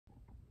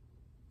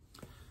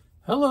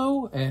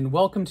Hello and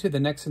welcome to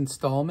the next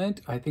installment.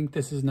 I think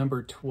this is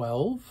number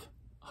 12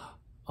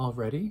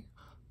 already.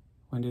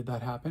 When did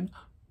that happen?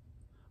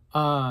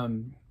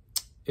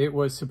 It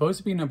was supposed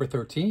to be number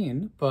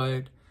 13,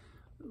 but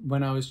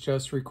when I was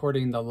just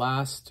recording the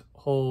last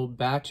whole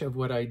batch of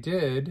what I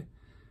did,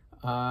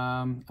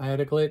 I had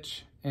a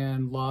glitch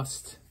and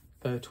lost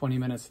the 20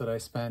 minutes that I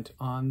spent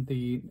on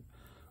the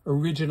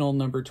original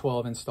number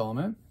 12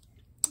 installment.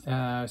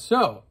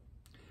 So,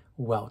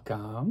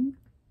 welcome.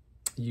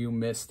 You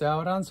missed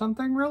out on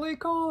something really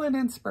cool and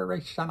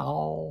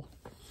inspirational.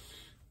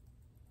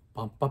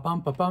 Bump, bump,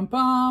 bump, bump, bump,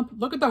 bump.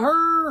 Look at the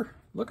her.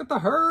 Look at the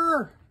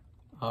her.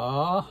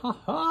 Ah,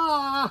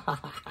 ha,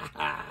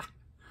 ha.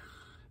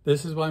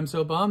 This is why I'm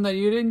so bummed that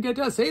you didn't get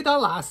to see the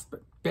last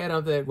bit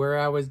of it where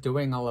I was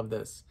doing all of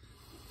this.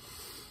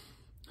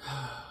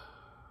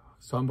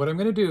 So what I'm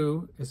going to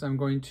do is I'm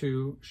going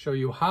to show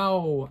you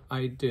how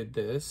I did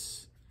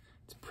this.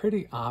 It's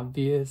pretty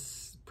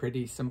obvious.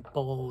 Pretty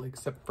simple,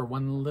 except for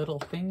one little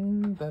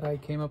thing that I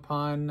came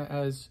upon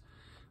as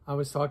I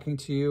was talking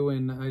to you,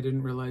 and I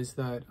didn't realize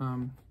that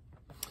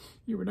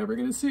you were never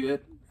going to see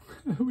it.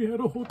 We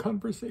had a whole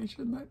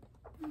conversation that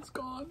is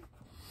gone.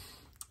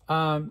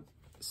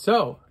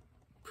 So,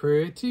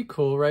 pretty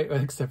cool, right?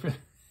 Except for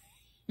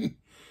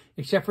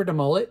the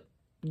mullet.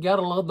 You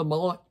gotta love the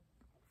mullet.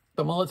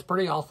 The mullet's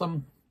pretty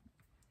awesome.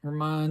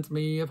 Reminds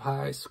me of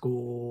high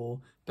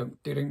school. Dun,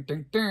 dun,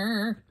 dun,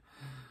 dun.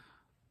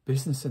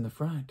 Business in the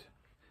front,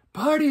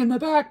 party in the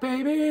back,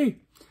 baby.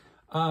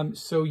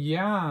 So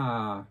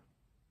yeah.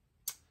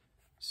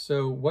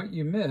 So what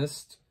you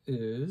missed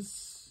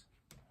is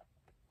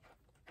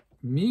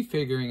me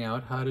figuring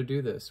out how to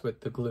do this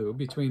with the glue.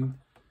 Between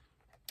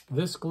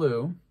this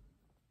glue,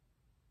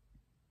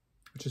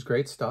 which is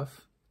great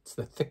stuff. It's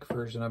the thick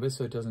version of it,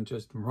 so it doesn't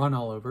just run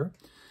all over,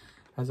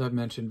 as I've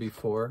mentioned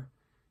before,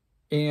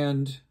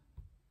 and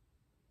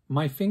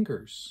my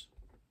fingers,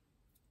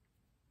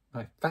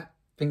 my fat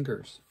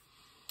fingers,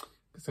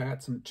 because I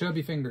had some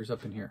chubby fingers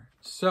up in here.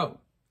 So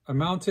I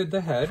mounted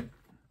the head.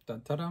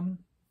 Dun, dun,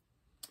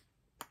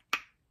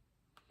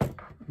 dun.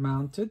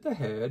 Mounted the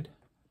head,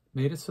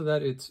 made it so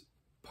that it's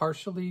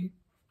partially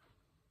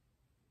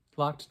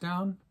locked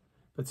down,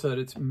 but so that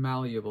it's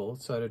malleable,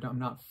 so that I'm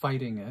not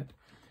fighting it.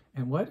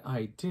 And what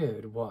I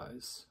did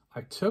was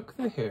I took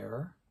the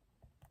hair,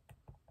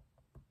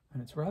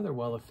 and it's rather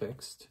well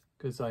affixed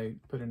because I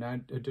put an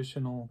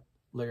additional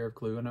layer of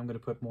glue, and I'm going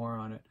to put more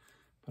on it.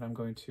 But I'm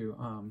going to,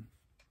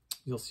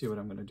 you'll see what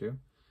I'm going to do.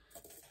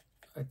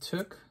 I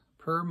took,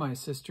 per my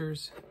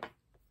sister's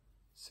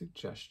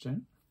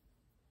suggestion,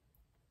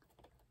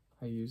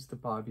 I used the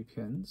bobby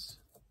pins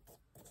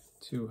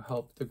to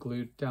help the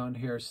glued down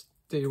hair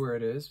stay where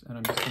it is. And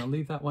I'm just going to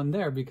leave that one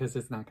there because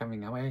it's not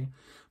coming away.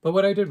 But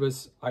what I did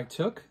was I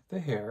took the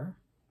hair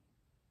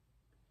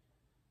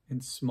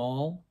in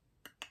small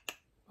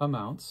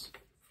amounts,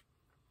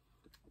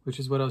 which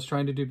is what I was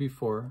trying to do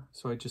before.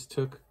 So I just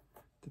took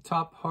the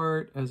top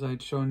part as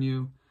I'd shown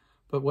you,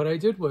 but what I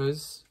did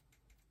was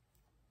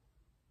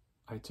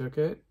I took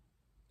it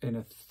in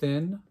a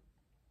thin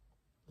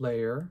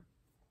layer,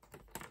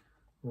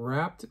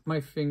 wrapped my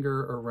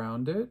finger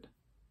around it,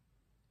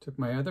 took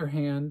my other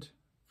hand,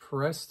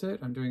 pressed it,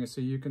 I'm doing it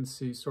so you can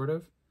see, sort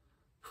of,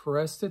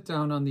 pressed it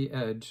down on the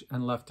edge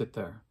and left it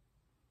there.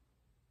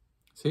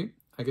 See,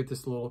 I get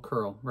this little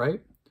curl,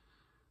 right?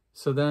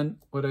 So then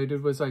what I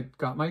did was I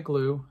got my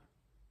glue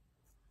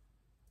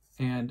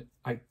and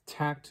I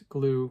tacked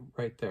glue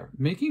right there,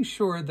 making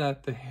sure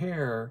that the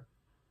hair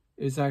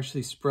is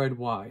actually spread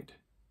wide.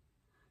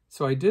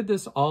 So I did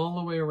this all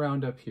the way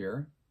around up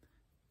here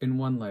in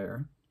one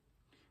layer,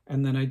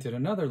 and then I did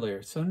another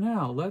layer. So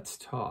now let's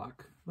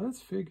talk.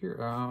 Let's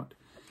figure out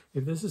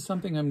if this is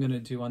something I'm going to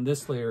do on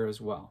this layer as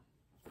well.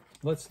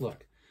 Let's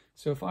look.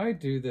 So if I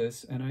do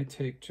this and I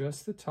take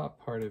just the top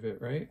part of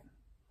it, right?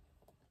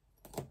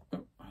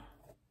 Oh.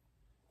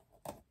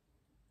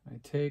 I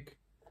take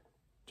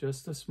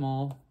just a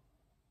small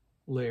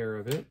layer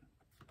of it.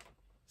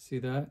 See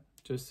that?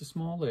 Just a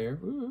small layer.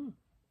 Ooh.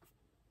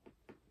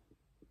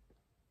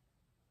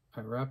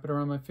 I wrap it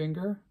around my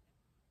finger,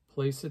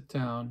 place it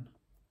down.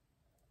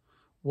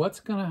 What's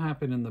going to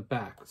happen in the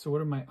back? So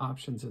what are my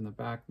options in the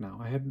back now?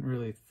 I hadn't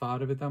really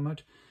thought of it that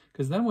much,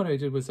 because then what I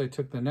did was I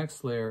took the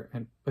next layer,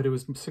 but it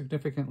was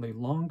significantly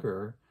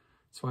longer,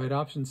 so I had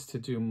options to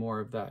do more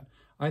of that.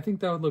 I think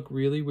that would look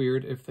really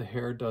weird if the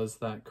hair does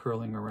that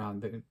curling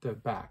around the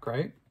back,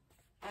 right?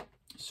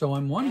 So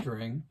I'm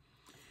wondering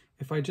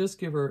if I just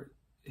give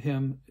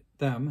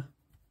them,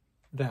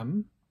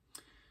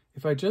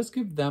 if I just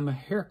give them a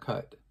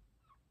haircut,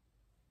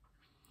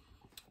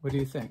 what do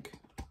you think?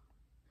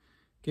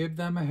 Give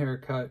them a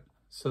haircut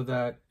so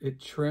that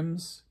it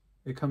trims,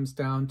 it comes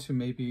down to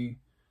maybe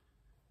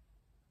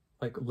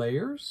like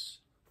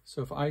layers.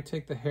 So if I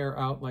take the hair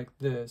out like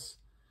this,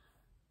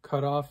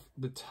 cut off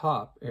the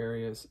top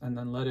areas, and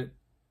then let it,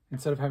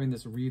 instead of having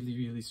this really,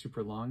 really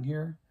super long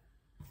here,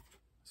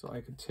 so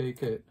I could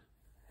take it,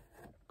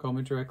 comb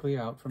it directly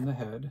out from the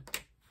head,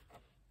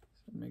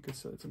 make it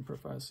so it's in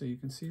profile so you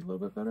can see a little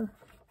bit better.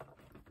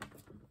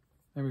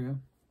 There we go.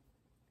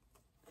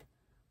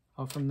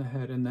 Out from the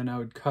head, and then I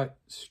would cut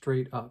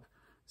straight up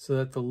so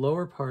that the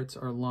lower parts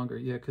are longer.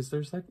 Yeah, because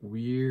there's like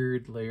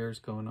weird layers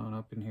going on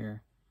up in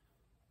here.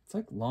 It's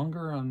like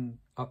longer on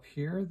up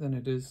here than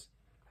it is.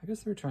 I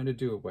guess they're trying to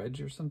do a wedge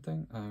or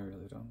something. I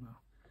really don't know.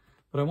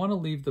 But I want to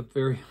leave the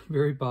very,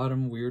 very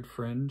bottom weird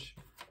fringe.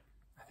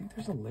 I think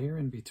there's a layer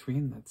in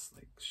between that's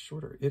like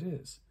shorter. It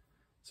is.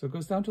 So it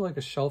goes down to like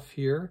a shelf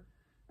here,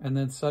 and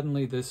then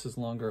suddenly this is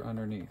longer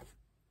underneath.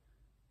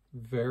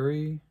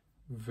 Very,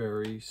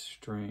 very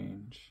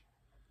strange.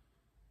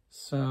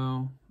 So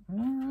I'm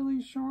not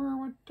really sure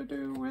what to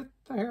do with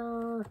the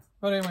hair.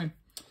 But anyway,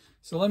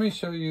 so let me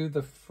show you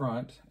the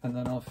front, and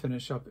then I'll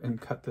finish up and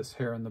cut this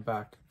hair in the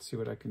back and see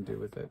what I can do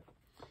with it.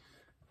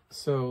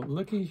 So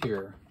looky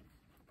here.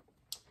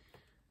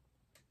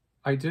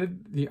 I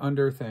did the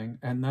under thing,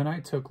 and then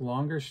I took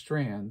longer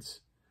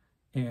strands,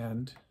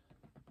 and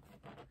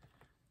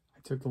I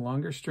took the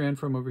longer strand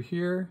from over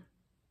here,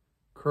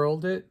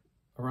 curled it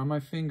around my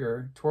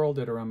finger, twirled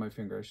it around my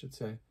finger, I should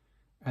say,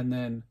 and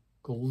then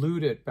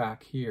glued it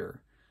back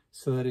here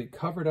so that it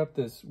covered up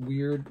this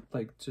weird,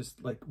 like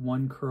just like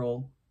one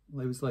curl.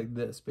 It was like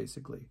this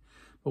basically.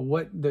 But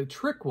what the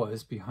trick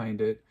was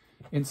behind it,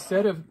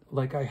 instead of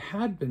like I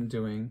had been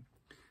doing,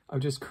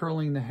 of just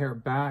curling the hair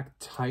back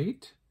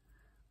tight,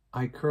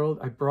 I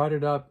brought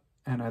it up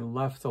and I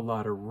left a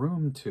lot of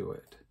room to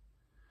it.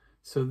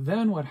 So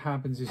then what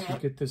happens is you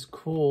get this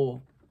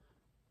cool,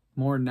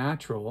 more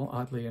natural,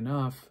 oddly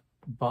enough,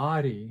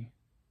 body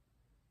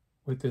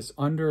with this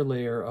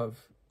underlayer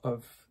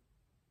of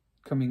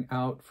coming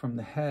out from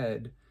the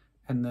head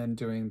and then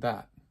doing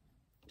that.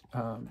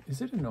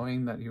 Is it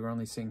annoying that you're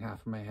only seeing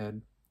half of my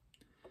head?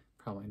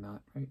 Probably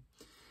not, right?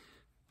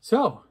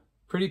 So,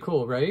 pretty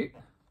cool, right?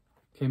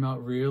 Came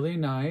out really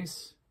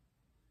nice.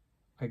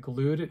 I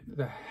glued it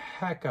the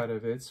heck out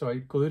of it. So I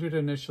glued it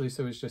initially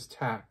so it was just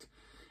tacked.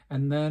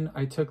 And then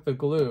I took the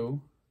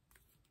glue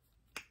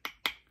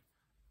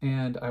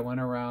and I went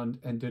around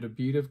and did a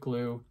bead of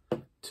glue,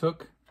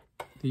 took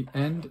the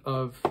end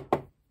of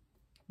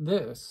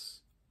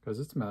this, because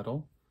it's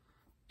metal,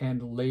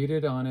 and laid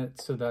it on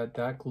it so that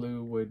that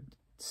glue would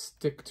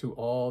stick to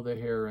all the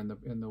hair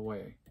in the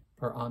way,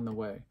 or on the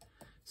way.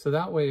 So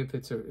that way, if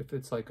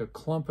it's like a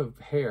clump of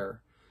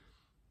hair,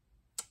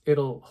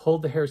 it'll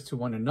hold the hairs to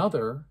one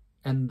another,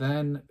 and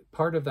then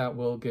part of that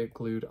will get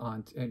glued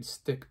on and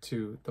stick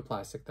to the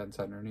plastic that's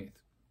underneath.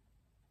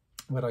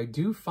 What I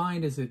do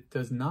find is it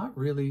does not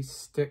really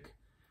stick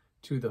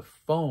to the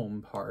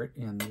foam part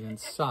in the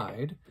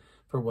inside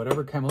for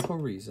whatever chemical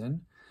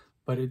reason,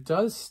 but it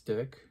does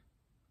stick.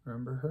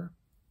 Remember her?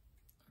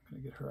 I'm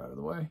gonna get her out of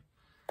the way.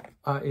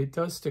 It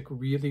does stick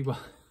really well.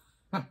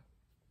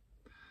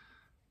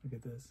 Look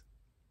at this.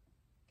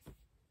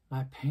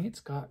 My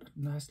paint's got a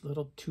nice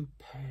little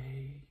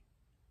toupee.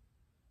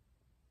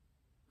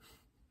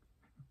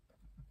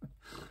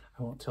 I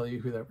won't tell you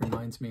who that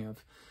reminds me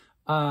of.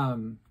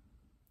 Former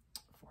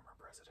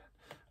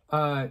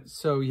president.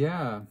 So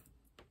yeah.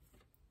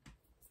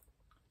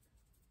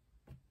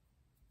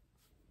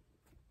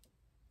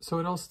 So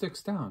it all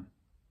sticks down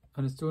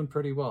and it's doing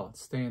pretty well.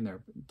 It's staying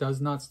there. It does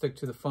not stick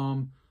to the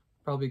foam,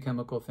 probably a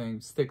chemical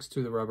thing. Sticks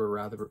to the rubber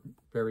rather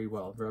very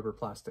well, rubber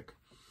plastic.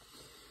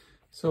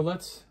 So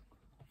let's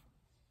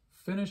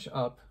finish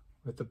up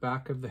with the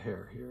back of the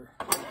hair here.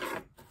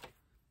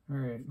 All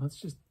right,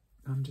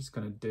 I'm just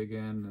gonna dig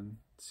in and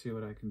see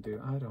what I can do.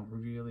 I don't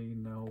really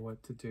know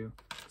what to do.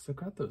 So I've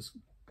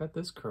got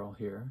this curl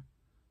here.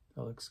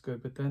 That looks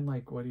good, but then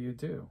like, what do you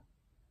do?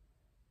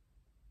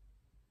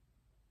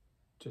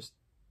 Just,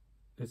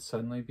 it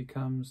suddenly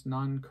becomes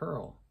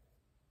non-curl.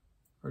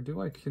 Or do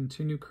I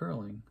continue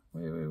curling?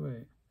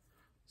 Wait.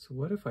 So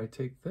what if I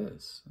take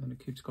this and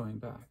it keeps going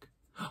back?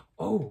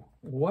 Oh,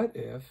 what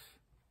if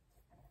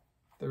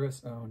the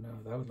rest, oh no,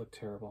 that would look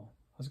terrible.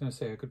 I was gonna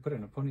say I could put it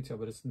in a ponytail,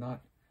 but it's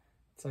not,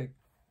 it's like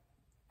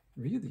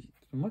really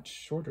much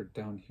shorter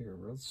down here,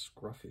 real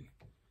scruffy.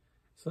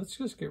 So let's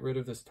just get rid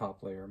of this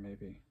top layer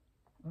maybe.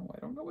 Oh, I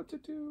don't know what to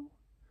do.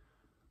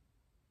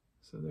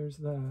 So there's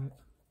that.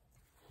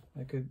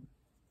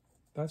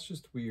 That's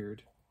just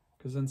weird,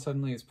 because then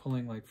suddenly it's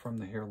pulling like from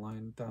the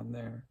hairline down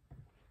there.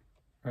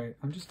 All right,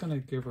 I'm just gonna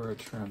give her a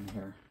trim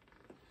here.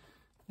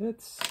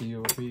 Let's see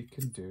what we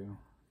can do.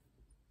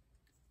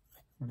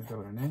 I'm gonna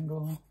go at an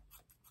angle.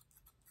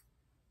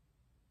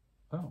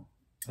 Oh,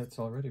 that's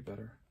already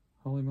better.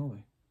 Holy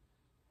moly.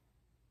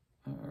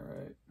 All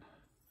right.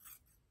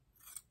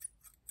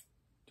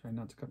 Try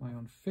not to cut my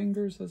own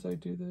fingers as I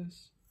do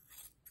this.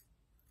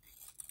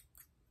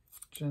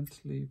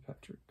 Gently,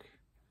 Patrick.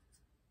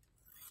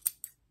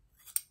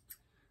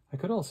 I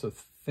could also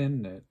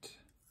thin it,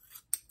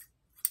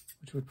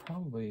 which would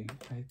probably,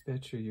 I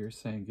bet you're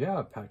saying,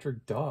 yeah,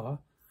 Patrick, duh,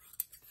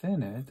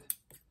 thin it,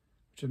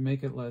 which would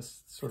make it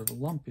less sort of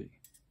lumpy.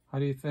 How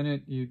do you thin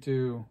it? You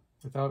do,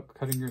 without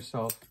cutting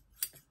yourself,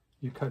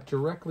 you cut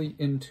directly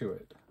into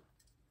it,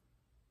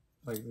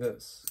 like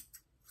this.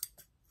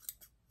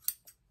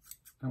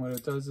 And what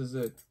it does is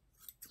it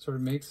sort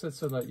of makes it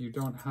so that you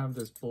don't have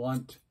this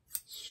blunt,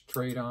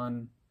 straight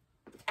on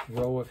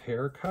row of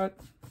hair cut,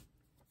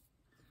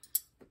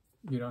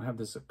 you don't have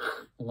this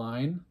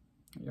line,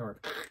 or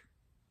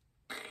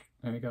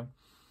there you go,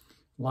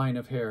 line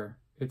of hair.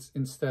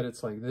 Instead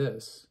it's like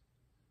this,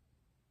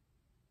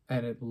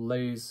 and it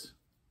lays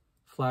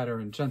flatter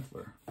and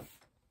gentler.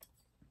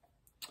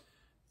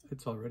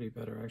 It's already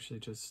better, actually,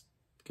 just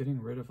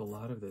getting rid of a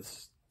lot of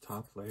this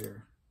top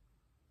layer.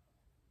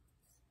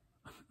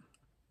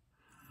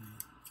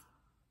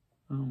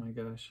 Oh my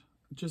gosh,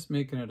 just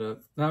making it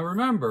up. Now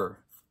remember,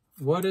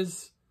 what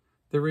is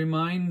the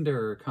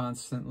reminder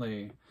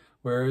constantly?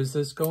 Where is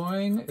this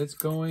going? It's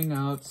going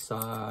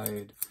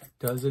outside.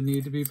 Does it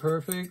need to be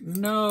perfect?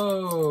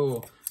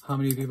 No. How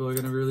many people are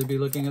going to really be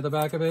looking at the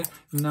back of it?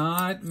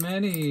 Not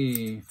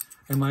many.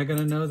 Am I going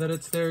to know that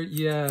it's there?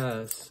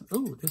 Yes.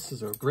 Oh, this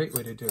is a great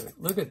way to do it.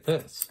 Look at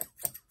this.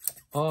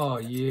 Oh,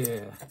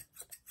 yeah.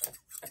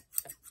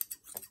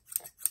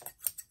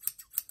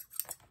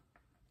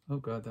 Oh,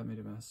 God, that made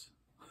a mess.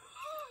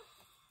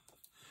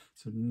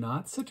 So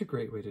not such a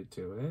great way to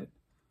do it,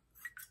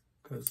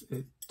 because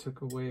it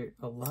took away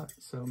a lot.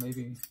 So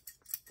maybe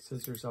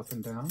scissors up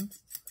and down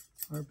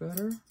are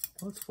better.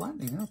 Well, it's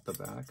flattening out the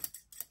back.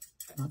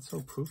 Not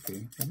so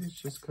poofy. Maybe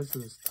it's just because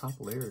this top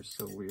layer is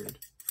so weird.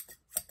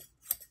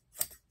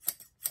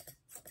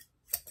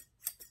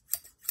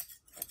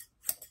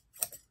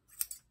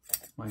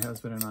 My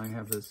husband and I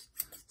have this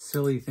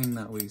silly thing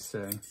that we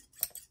say,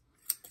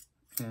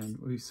 and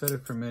we've said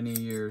it for many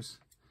years.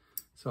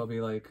 So I'll be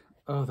like,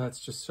 oh, that's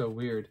just so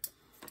weird.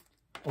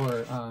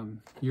 Or,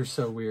 you're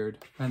so weird.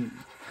 And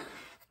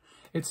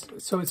it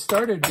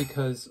started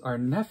because our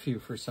nephew,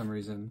 for some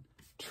reason,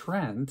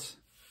 Trent,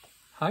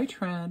 hi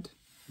Trent,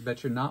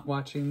 bet you're not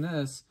watching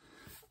this.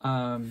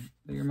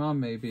 Your mom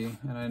may be,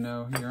 and I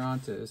know your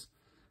aunt is,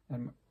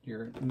 and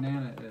your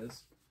Nana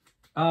is.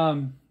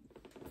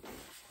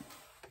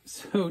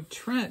 So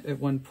Trent, at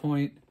one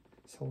point,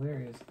 it's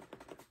hilarious.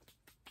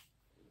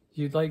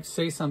 You'd like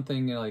say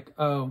something, you're like,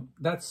 oh,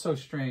 that's so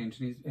strange.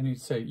 And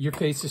he'd say, your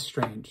face is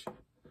strange.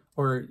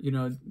 Or, you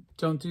know,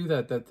 don't do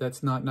that.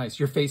 That's not nice.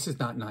 Your face is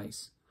not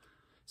nice.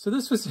 So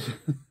this was,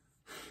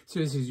 so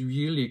this is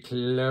really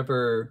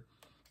clever,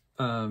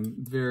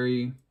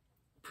 very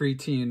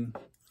preteen.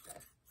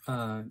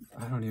 I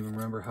don't even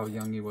remember how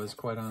young he was,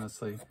 quite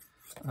honestly.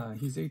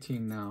 He's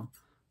 18 now.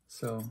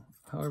 So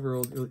however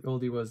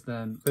old he was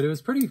then. But it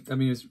was pretty, I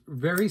mean, it was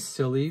very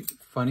silly,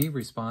 funny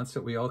response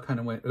that we all kind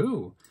of went,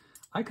 ooh,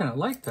 I kind of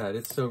like that.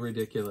 It's so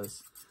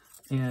ridiculous.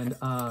 And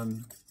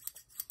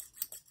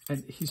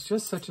he's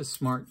just such a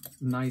smart,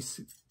 nice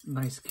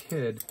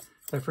kid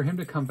that for him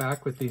to come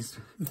back with these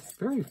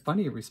very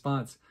funny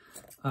response.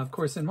 Of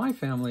course, in my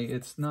family,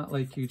 it's not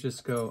like you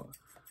just go,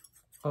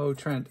 oh,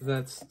 Trent,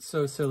 that's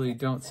so silly.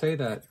 Don't say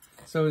that.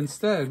 So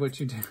instead, what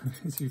you do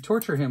is you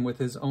torture him with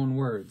his own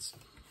words.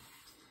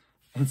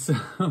 And so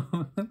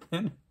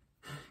then,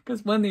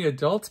 because when the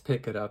adults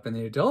pick it up and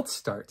the adults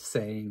start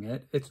saying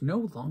it, it's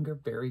no longer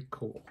very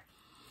cool.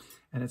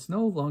 And it's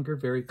no longer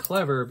very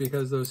clever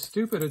because those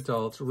stupid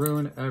adults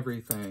ruin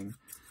everything.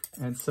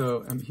 And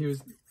so he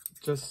was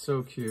just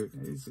so cute.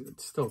 He's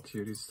still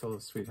cute. He's still a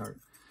sweetheart.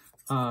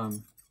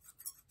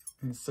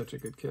 He's such a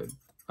good kid.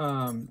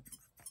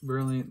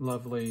 Brilliant,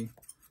 lovely,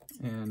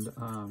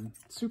 and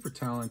super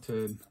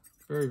talented.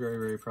 Very, very,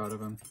 very proud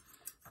of him.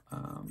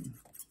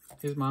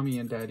 His mommy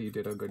and daddy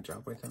did a good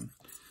job with him.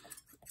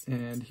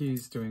 And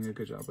he's doing a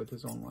good job with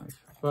his own life.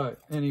 But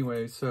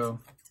anyway, so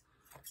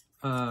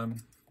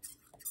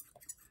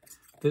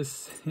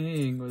this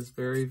saying was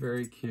very,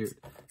 very cute.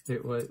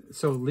 It was,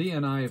 so Lee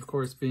and I, of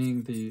course,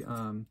 being the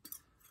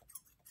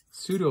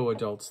pseudo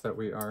adults that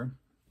we are,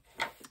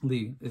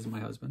 Lee is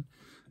my husband,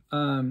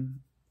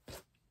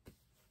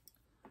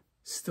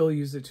 still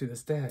use it to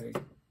this day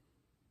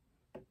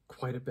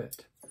quite a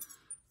bit.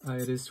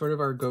 It is sort of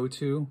our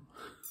go-to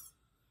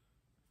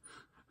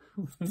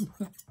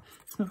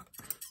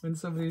when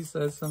somebody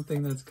says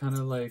something that's kind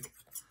of like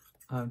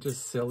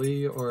just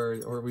silly,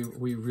 or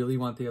we really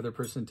want the other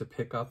person to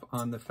pick up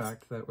on the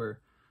fact that we're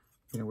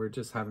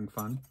just having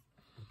fun.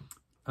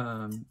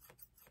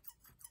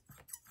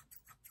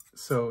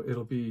 So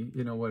it'll be,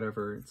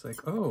 whatever. It's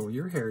like, oh,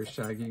 your hair is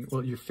shaggy.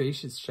 Well, your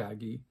face is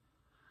shaggy.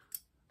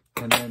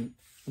 And then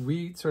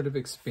we sort of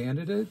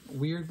expanded it,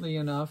 weirdly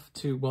enough,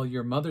 to, well,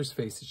 your mother's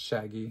face is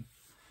shaggy.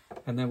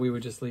 And then we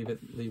would just leave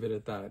it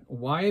at that.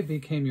 Why it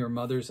became your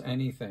mother's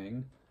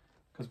anything,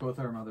 because both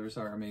our mothers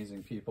are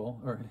amazing people,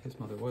 or his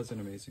mother was an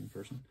amazing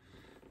person.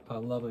 A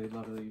lovely,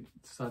 lovely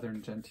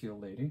Southern genteel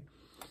lady.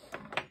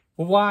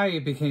 Why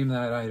it became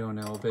that, I don't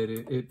know, but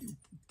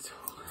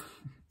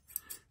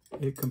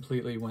it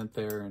completely went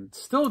there and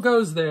still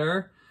goes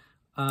there.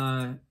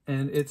 And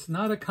it's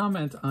not a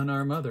comment on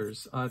our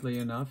mothers, oddly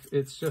enough.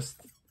 It's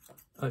just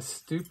a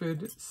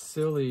stupid,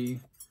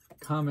 silly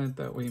comment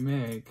that we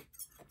make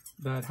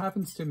that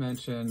happens to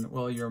mention,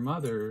 well, your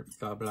mother,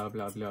 blah, blah,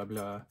 blah, blah,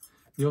 blah.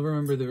 You'll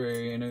remember the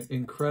very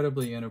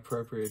incredibly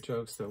inappropriate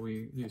jokes that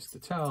we used to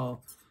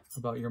tell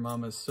about your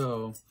mama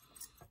so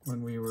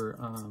when we were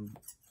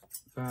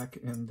back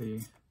in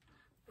the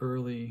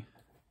early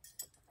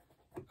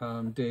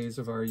days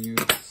of our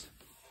youth,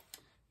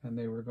 and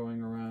they were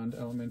going around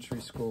elementary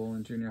school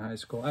and junior high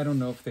school. I don't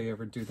know if they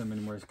ever do them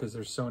anymore because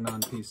they're so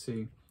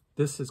non-PC.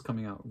 This is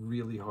coming out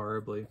really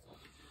horribly.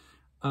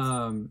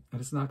 And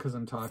it's not because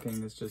I'm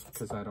talking, it's just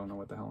because I don't know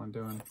what the hell I'm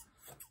doing.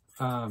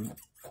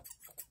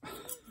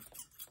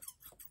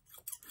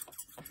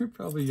 You're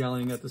probably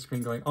yelling at the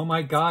screen going, oh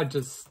my God,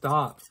 just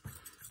stop.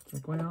 It's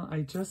like, well,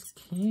 I just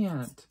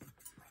can't.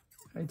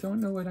 I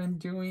don't know what I'm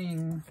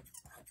doing.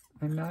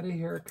 I'm not a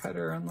hair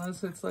cutter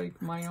unless it's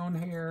like my own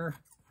hair.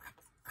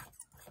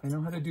 I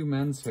know how to do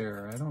men's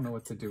hair. I don't know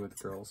what to do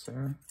with girls'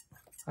 hair.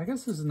 I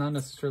guess this is not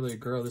necessarily a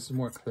girl. This is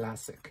more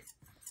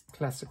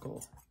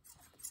classical.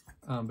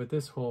 But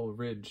this whole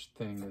ridge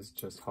thing is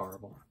just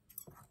horrible.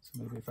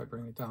 So maybe if I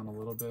bring it down a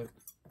little bit.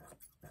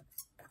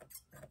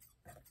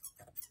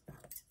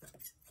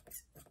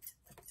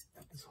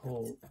 This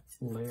whole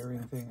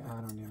layering thing,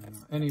 I don't even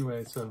know.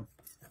 Anyway, so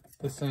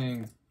this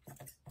saying,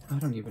 I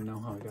don't even know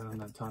how I got on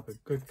that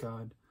topic. Good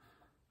God,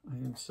 I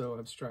am so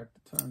abstract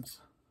at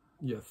times.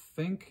 You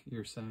think,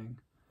 you're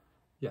saying.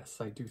 Yes,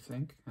 I do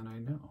think, and I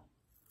know.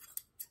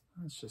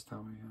 That's just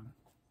how I am.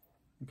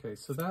 Okay,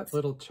 so that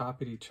little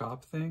choppity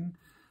chop thing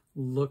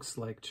looks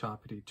like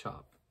choppity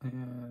chop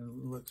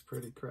and looks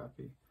pretty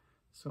crappy.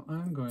 So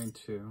I'm going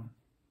to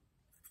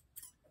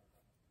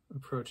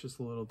approach this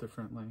a little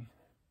differently.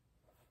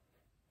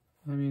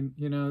 I mean,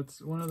 you know, it's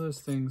one of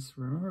those things,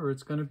 remember,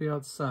 it's going to be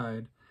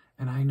outside,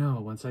 and I know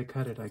once I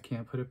cut it, I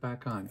can't put it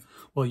back on.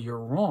 Well, you're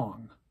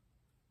wrong.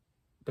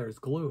 There's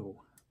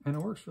glue, and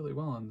it works really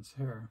well on this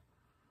hair,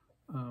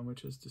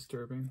 which is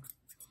disturbing.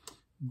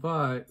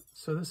 But,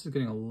 so this is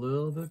getting a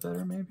little bit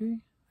better,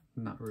 maybe?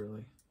 Not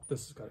really.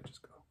 This has got to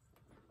just go.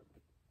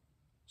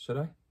 Should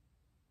I?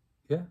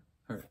 Yeah?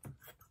 All right.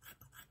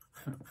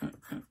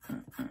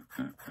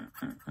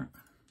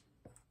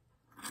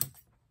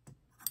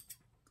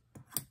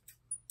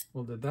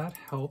 Well, did that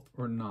help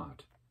or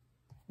not?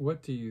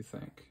 What do you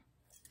think?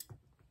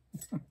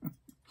 I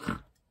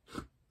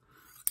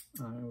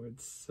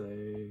would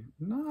say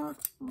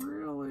not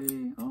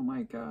really. Oh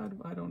my God,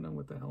 I don't know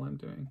what the hell I'm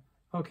doing.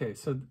 Okay,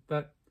 so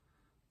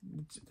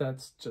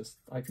that's just,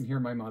 I can hear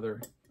my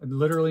mother. And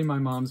literally my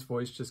mom's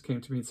voice just came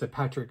to me and said,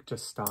 Patrick,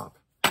 just stop.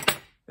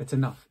 It's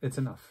enough. It's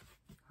enough.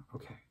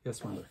 Okay.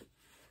 Yes, mother.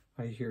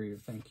 I hear you.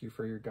 Thank you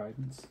for your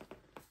guidance.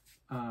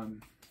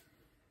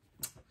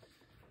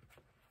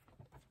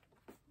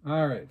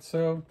 All right.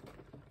 So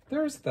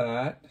there's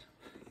that.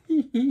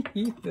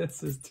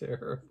 This is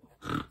terrible.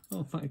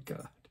 Oh my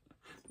God.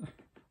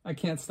 I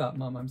can't stop,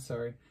 Mom. I'm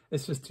sorry.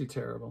 It's just too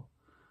terrible.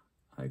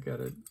 I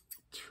gotta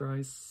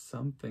try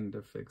something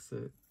to fix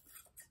it.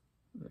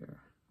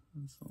 There.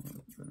 That's a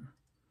little better.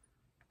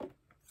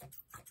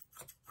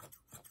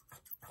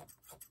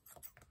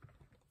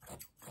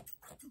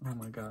 Oh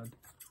my God.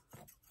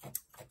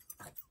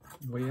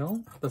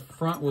 Well, the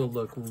front will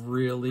look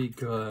really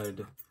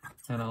good,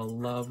 and I'll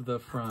love the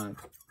front.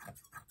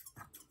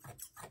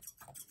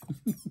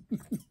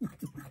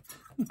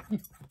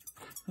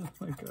 Oh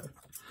my God.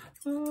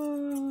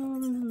 Oh,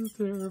 this is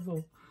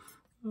terrible.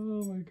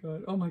 Oh my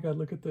God. Oh my God,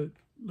 look at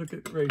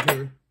right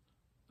here.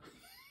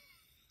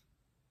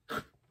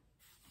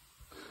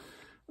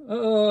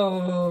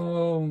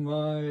 Oh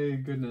my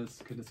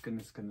goodness.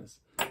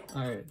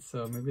 All right,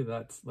 so maybe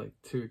that's like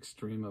too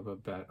extreme of a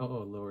bet.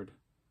 Oh Lord.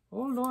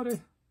 Oh Lordy.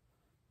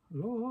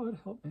 Lord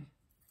help me.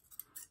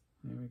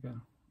 There we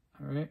go.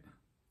 All right.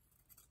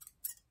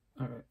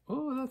 All right.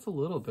 Oh, that's a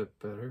little bit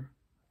better.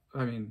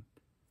 I mean,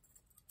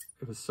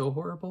 it was so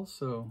horrible,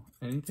 so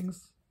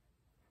anything's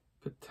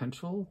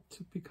potential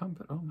to become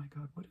better. Oh my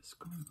God, what is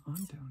going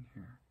on down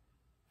here?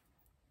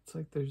 It's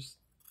like I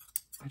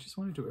just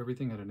want to do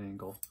everything at an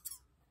angle.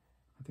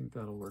 I think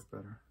that'll work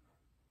better.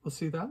 Well,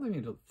 see, that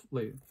made it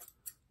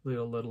a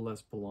little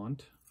less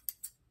blunt.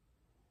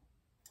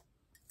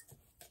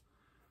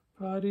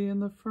 Body in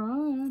the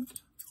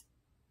front.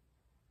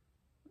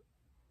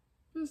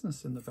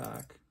 Business in the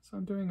back. So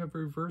I'm doing a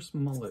reverse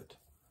mullet.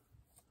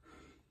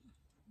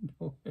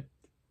 No,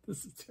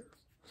 this is terrible.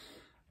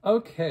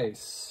 Okay,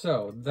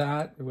 so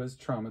that was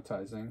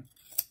traumatizing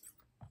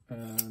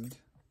and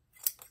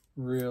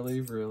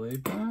really, really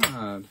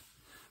bad.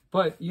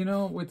 But, you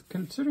know,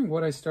 considering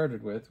what I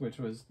started with, which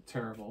was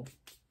terrible,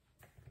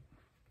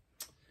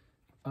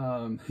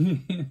 oh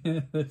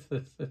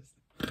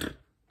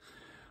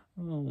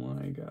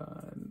my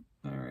God.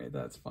 All right,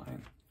 that's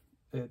fine.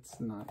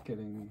 It's not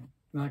going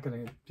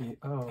to be,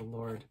 oh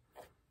Lord,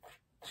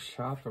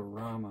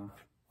 chop-a-rama.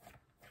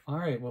 All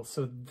right, well,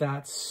 so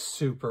that's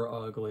super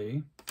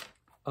ugly,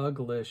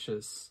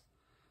 uglicious,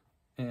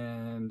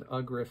 and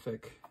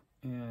ugrific,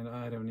 and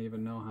I don't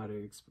even know how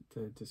to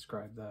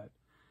describe that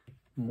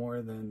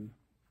more than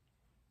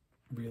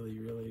really,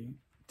 really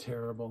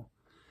terrible.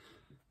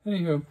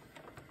 Anywho,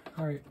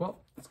 all right,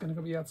 well, it's gonna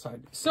go be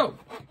outside. So,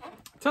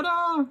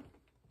 ta-da!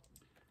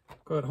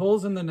 Got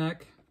holes in the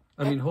neck.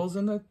 I mean, holes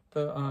in the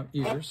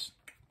ears.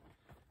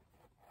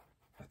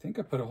 I think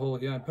I put a hole.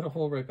 Yeah, I put a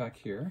hole right back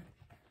here.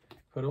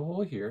 Put a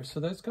hole here, so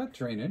that's got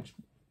drainage.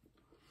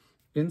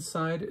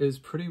 inside is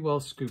pretty well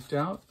scooped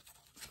out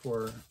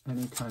for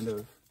any kind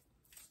of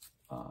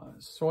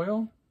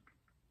soil.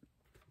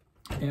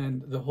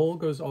 And the hole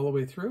goes all the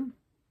way through.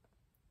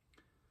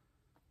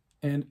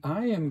 And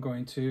I am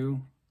going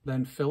to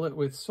then fill it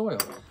with soil.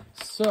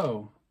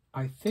 So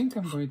I think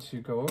I'm going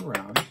to go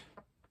around.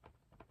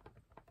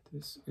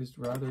 This is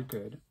rather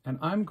good. And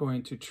I'm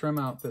going to trim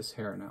out this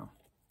hair now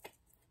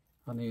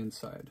on the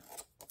inside.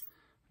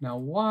 Now,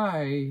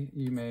 why,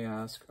 you may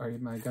ask,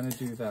 am I going to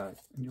do that?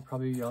 And you're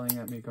probably yelling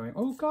at me going,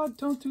 oh God,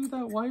 don't do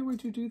that. Why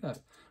would you do that?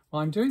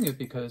 Well, I'm doing it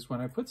because when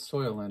I put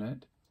soil in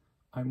it,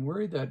 I'm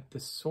worried that the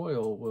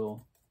soil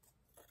will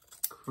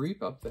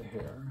creep up the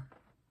hair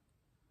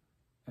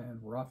and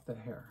rot the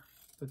hair.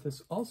 But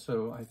this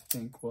also, I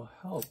think, will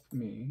help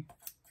me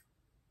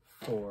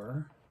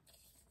for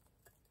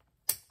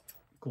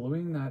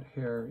gluing that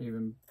hair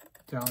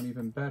down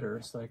even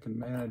better so I can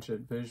manage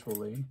it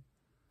visually.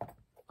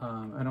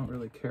 I don't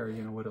really care,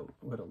 you know, what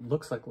it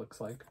looks like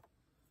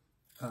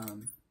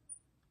on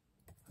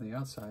the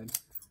outside.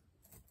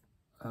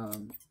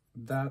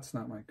 That's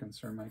not my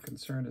concern. My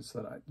concern is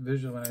that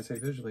when I say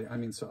visually, I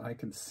mean so I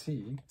can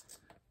see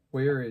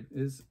where it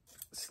is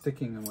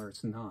sticking and where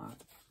it's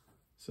not.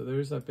 So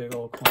there's that big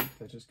old clump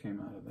that just came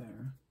out of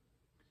there.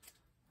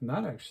 And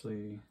that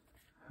actually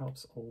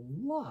helps a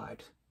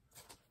lot.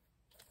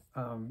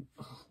 Oh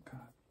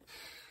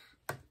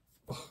God.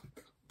 Oh,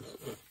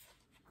 God.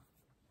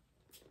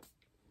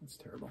 That's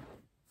terrible.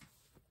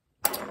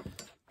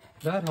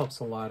 That helps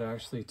a lot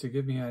actually to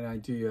give me an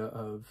idea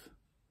of,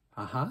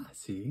 aha,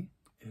 see,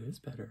 it is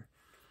better.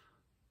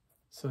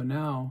 So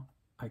now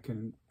I'm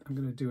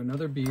going to do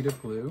another bead of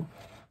glue.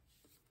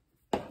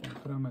 And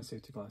put on my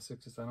safety glasses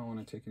because I don't want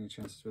to take any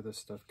chances with this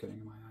stuff getting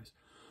in my eyes.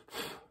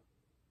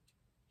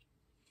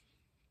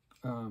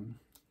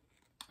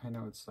 I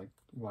know it's like,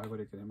 why would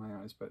it get in my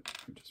eyes? But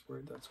I'm just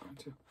worried that's going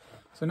to.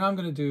 So now I'm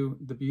going to do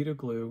the bead of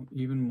glue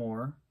even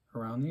more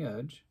around the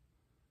edge.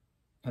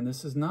 And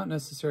this is not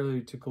necessarily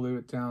to glue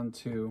it down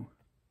to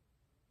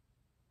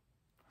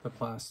the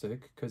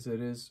plastic because it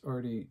is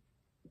already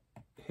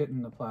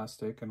hitting the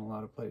plastic in a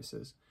lot of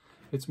places.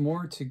 It's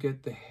more to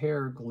get the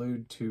hair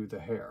glued to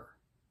the hair.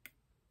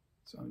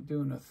 So I'm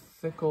doing a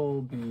thick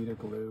old bead of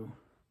glue.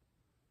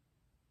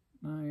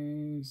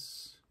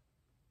 Nice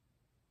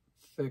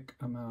thick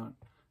amount.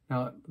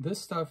 Now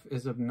this stuff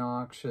is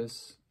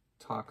obnoxious,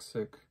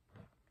 toxic,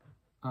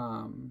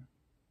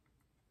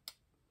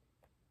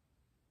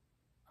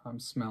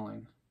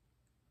 smelling.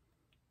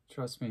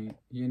 Trust me,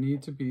 you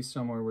need to be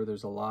somewhere where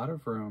there's a lot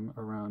of room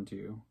around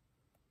you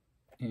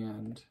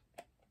and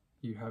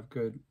you have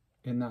good,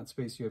 in that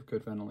space you have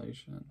good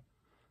ventilation.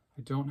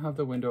 I don't have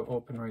the window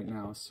open right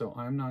now, so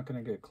I'm not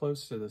going to get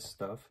close to this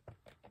stuff.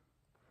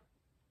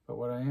 But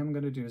what I am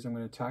going to do is I'm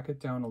going to tack it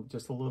down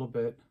just a little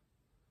bit,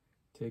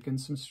 take in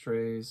some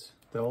strays,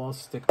 they'll all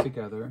stick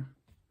together.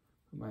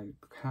 Put my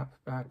cap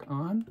back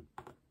on.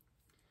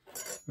 I'm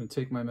going to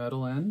take my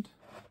metal end,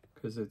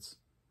 because it's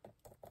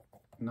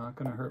not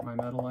going to hurt my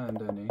metal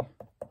end any.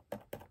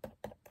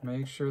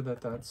 Make sure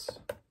that that's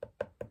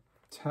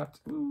tapped,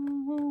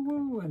 woo, woo,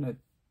 woo, and that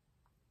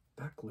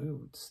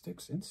glue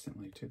sticks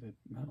instantly to the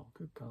metal.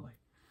 Good golly.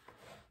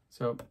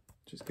 So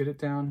just get it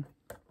down,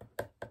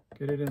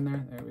 get it in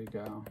there. There we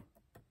go.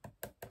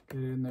 Get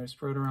it in there,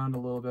 spread around a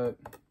little bit.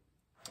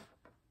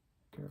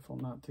 Careful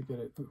not to get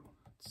it. Ooh,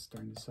 it's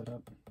starting to set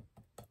up.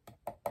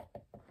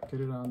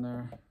 Get it on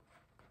there.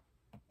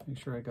 Make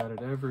sure I got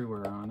it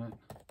everywhere on it.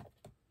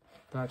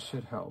 That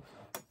should help.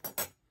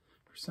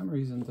 For some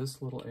reason,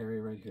 this little area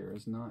right here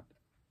is not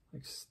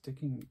like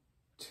sticking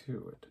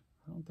to it.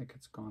 I don't think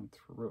it's gone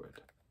through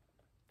it.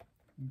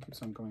 It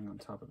keeps on going on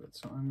top of it.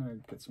 So I'm going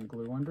to get some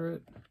glue under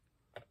it,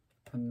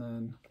 and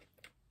then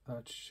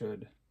that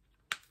should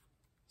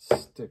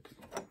stick.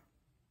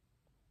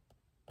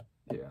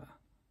 Yeah,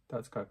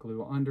 that's got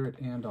glue under it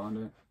and on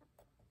it.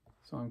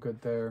 So I'm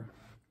good there.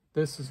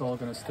 This is all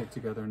going to stick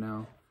together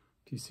now.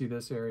 If you see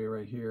this area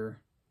right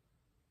here,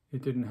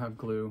 it didn't have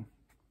glue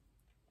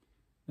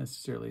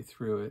necessarily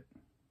through it.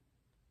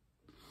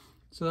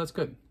 So that's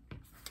good.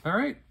 All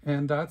right,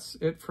 and that's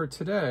it for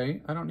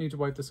today. I don't need to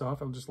wipe this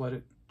off. I'll just let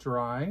it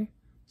dry,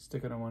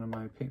 stick it on one of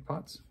my paint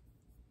pots.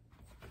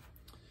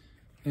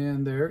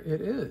 And there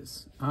it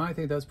is. I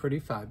think that's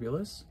pretty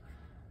fabulous.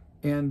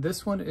 And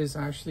this one is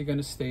actually going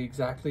to stay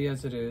exactly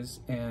as it is.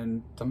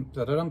 And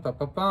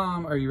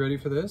are you ready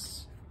for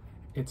this?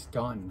 It's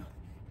done.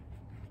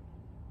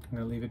 I'm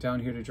going to leave it down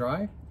here to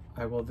dry.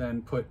 I will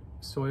then put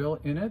soil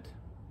in it,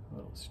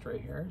 little stray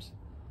hairs,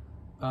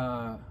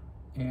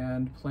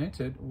 and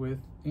plant it with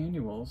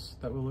annuals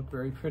that will look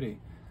very pretty.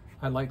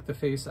 I like the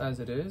face as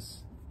it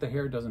is. The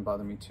hair doesn't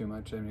bother me too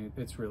much. I mean,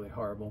 it's really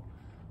horrible,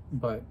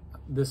 but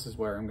this is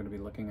where I'm going to be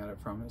looking at it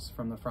from, is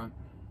from the front.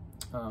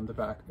 The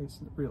back is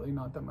really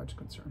not that much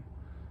concern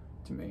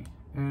to me.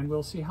 And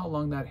we'll see how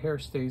long that hair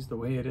stays the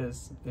way it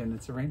is in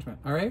its arrangement.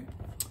 All right.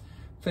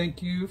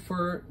 Thank you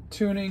for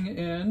tuning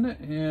in.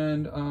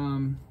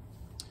 And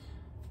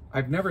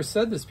I've never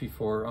said this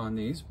before on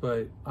these,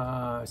 but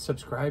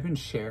subscribe and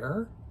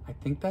share.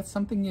 I think that's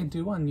something you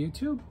do on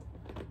YouTube,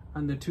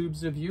 on the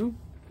tubes of you.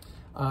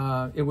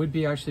 It would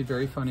be actually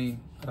very funny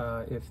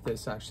if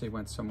this actually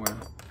went somewhere,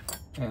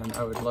 and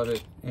I would love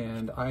it.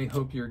 And I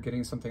hope you're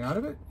getting something out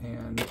of it,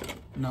 and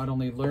not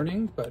only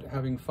learning, but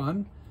having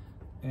fun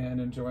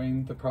and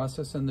enjoying the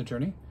process and the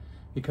journey,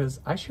 because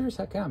I sure as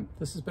heck am.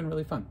 This has been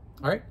really fun.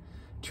 All right,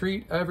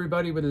 treat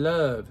everybody with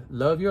love.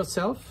 Love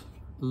yourself,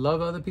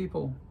 love other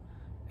people,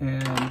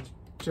 and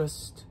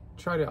just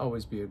try to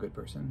always be a good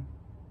person.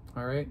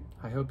 All right,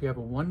 I hope you have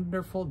a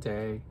wonderful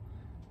day.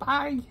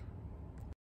 Bye.